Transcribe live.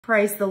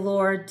Praise the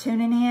Lord.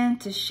 Tuning in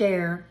to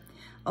share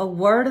a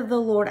word of the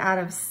Lord out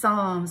of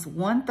Psalms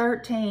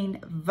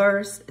 113,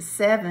 verse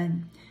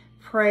 7.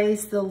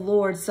 Praise the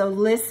Lord. So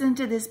listen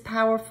to this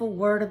powerful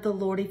word of the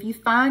Lord. If you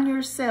find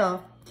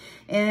yourself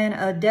in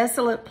a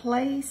desolate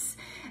place,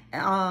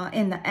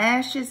 in the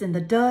ashes, in the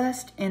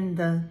dust, in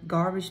the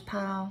garbage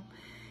pile,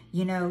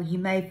 you know, you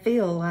may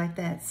feel like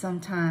that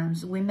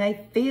sometimes. We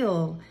may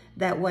feel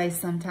that way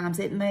sometimes.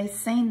 It may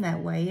seem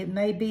that way. It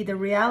may be, the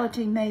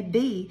reality may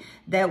be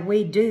that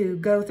we do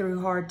go through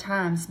hard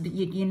times. But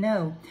you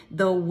know,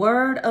 the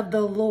word of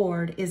the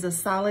Lord is a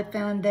solid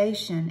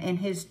foundation, and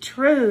his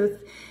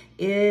truth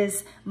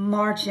is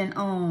marching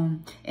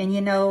on. And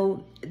you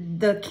know,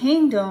 the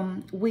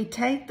kingdom, we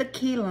take the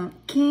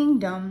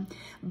kingdom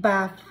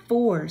by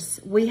force.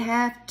 We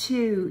have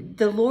to,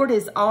 the Lord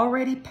has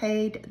already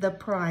paid the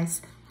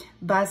price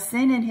by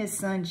sending his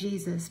son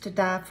Jesus to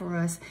die for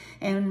us.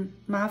 And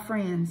my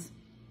friends,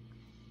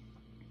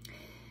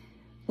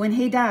 when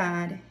he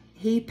died,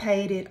 he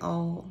paid it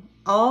all.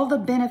 All the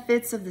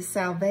benefits of the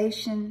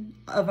salvation,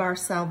 of our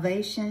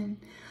salvation,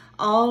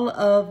 all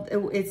of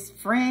its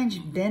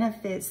fringe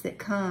benefits that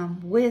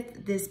come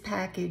with this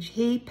package.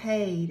 He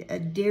paid a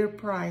dear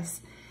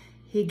price.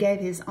 He gave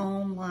his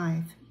own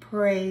life.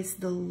 Praise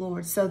the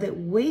Lord, so that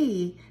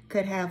we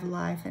could have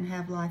life and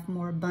have life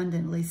more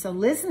abundantly. So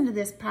listen to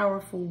this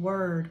powerful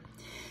word.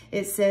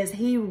 It says,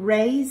 he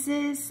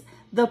raises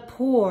the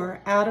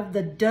poor out of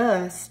the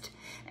dust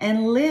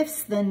and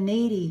lifts the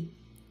needy,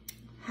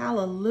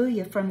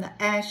 hallelujah, from the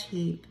ash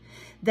heap,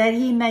 that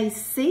he may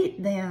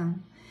seat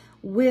them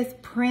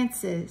with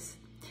princes,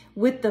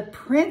 with the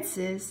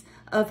princes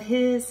of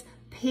his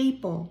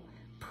people.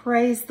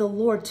 Praise the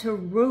Lord. To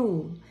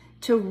rule,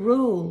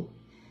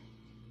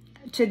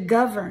 to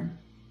govern.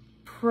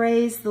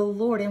 Praise the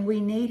Lord. And we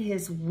need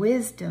his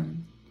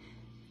wisdom.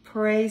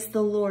 Praise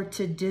the Lord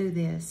to do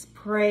this.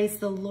 Praise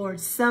the Lord.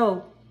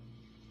 So,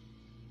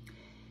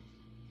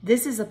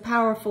 this is a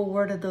powerful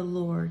word of the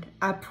Lord.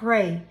 I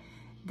pray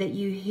that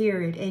you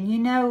hear it. And you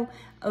know,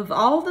 of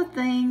all the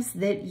things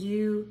that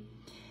you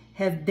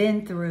have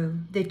been through,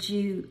 that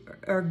you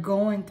are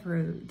going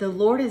through, the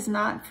Lord has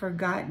not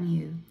forgotten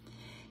you.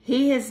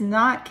 He has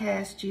not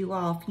cast you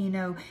off. You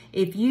know,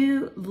 if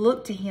you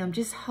look to him,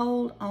 just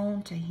hold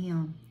on to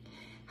him.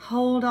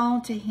 Hold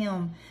on to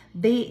him.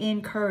 Be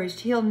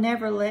encouraged. He'll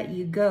never let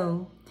you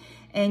go.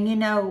 And you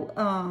know,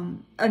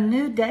 a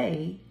new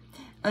day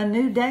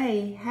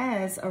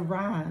has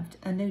arrived.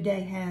 A new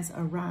day has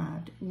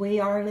arrived. We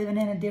are living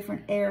in a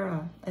different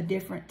era, a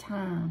different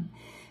time.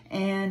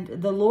 And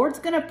the Lord's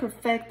going to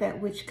perfect that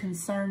which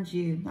concerns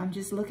you. I'm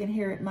just looking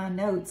here at my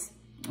notes.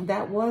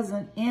 That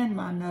wasn't in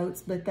my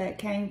notes, but that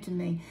came to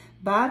me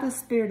by the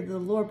Spirit of the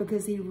Lord,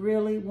 because he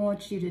really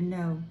wants you to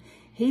know.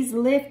 He's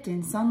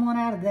lifting someone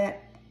out of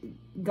that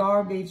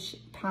garbage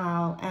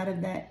pile, out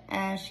of that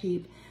ash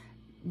heap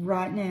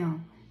right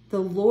now. The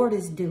Lord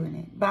is doing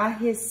it by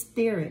his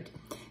Spirit.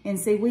 And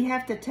see, we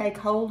have to take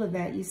hold of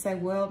that. You say,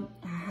 well,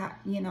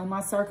 you know,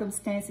 my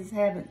circumstances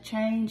haven't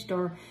changed,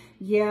 or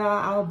yeah,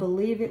 I'll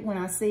believe it when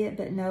I see it,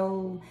 but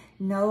no,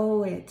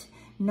 know it,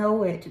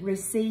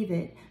 receive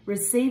it.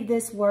 Receive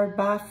this word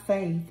by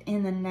faith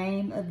in the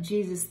name of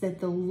Jesus, that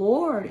the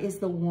Lord is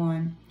the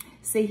one.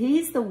 See,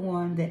 he's the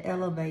one that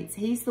elevates.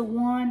 He's the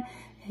one,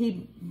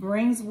 he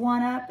brings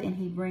one up and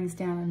he brings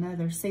down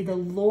another. See, the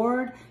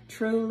Lord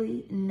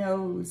truly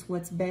knows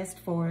what's best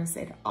for us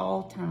at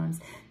all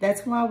times.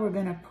 That's why we're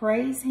going to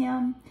praise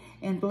him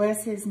and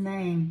bless his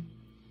name.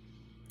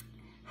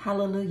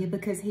 Hallelujah,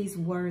 because he's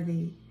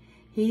worthy.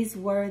 He's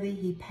worthy.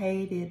 He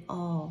paid it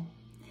all.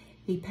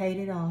 He paid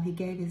it all. He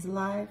gave his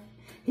life.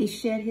 He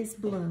shed his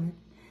blood.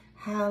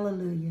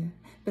 Hallelujah.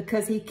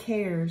 Because he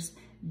cares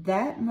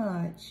that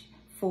much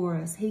for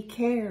us. He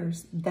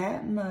cares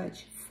that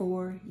much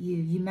for you.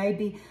 You may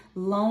be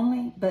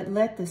lonely, but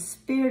let the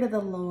Spirit of the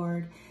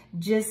Lord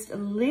just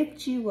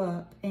lift you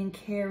up and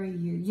carry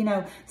you. You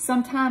know,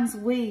 sometimes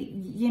we,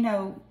 you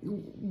know,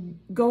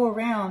 go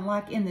around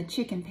like in the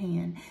chicken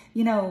pen,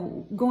 you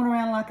know, going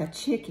around like a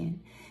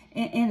chicken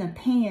in a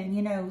pen,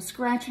 you know,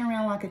 scratching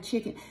around like a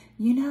chicken.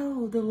 You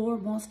know, the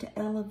Lord wants to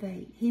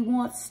elevate. He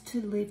wants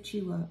to lift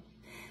you up.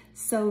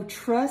 So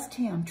trust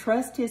him.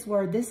 Trust his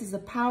word. This is a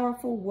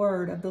powerful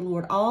word of the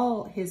Lord.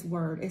 All his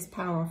word is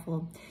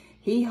powerful.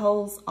 He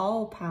holds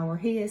all power.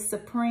 He is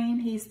supreme.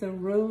 He's the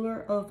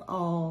ruler of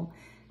all.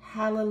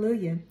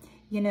 Hallelujah.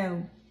 You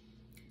know,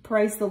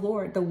 praise the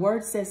Lord. The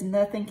word says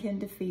nothing can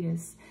defeat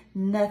us.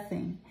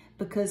 Nothing.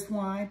 Because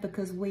why?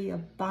 Because we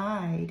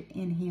abide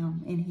in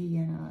him and he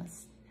in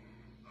us.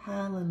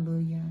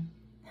 Hallelujah.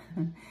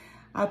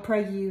 I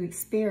pray you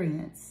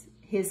experience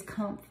his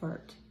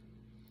comfort,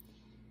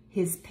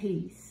 his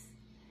peace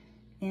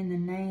in the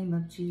name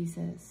of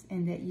Jesus,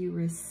 and that you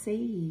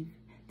receive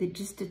that,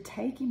 just to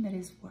take him at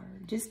his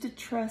word, just to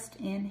trust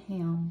in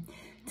him,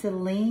 to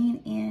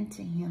lean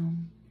into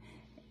him,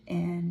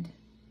 and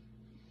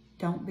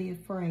don't be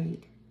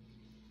afraid.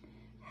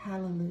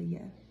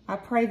 Hallelujah. I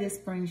pray this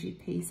brings you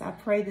peace. I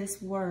pray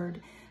this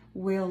word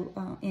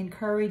will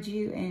encourage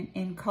you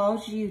and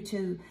cause you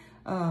to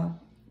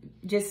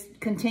just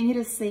continue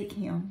to seek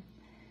him.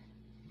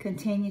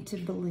 Continue to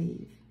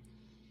believe.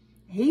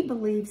 He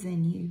believes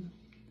in you.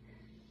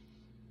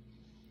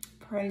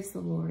 Praise the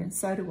Lord, and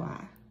so do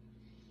I.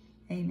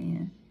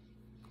 Amen.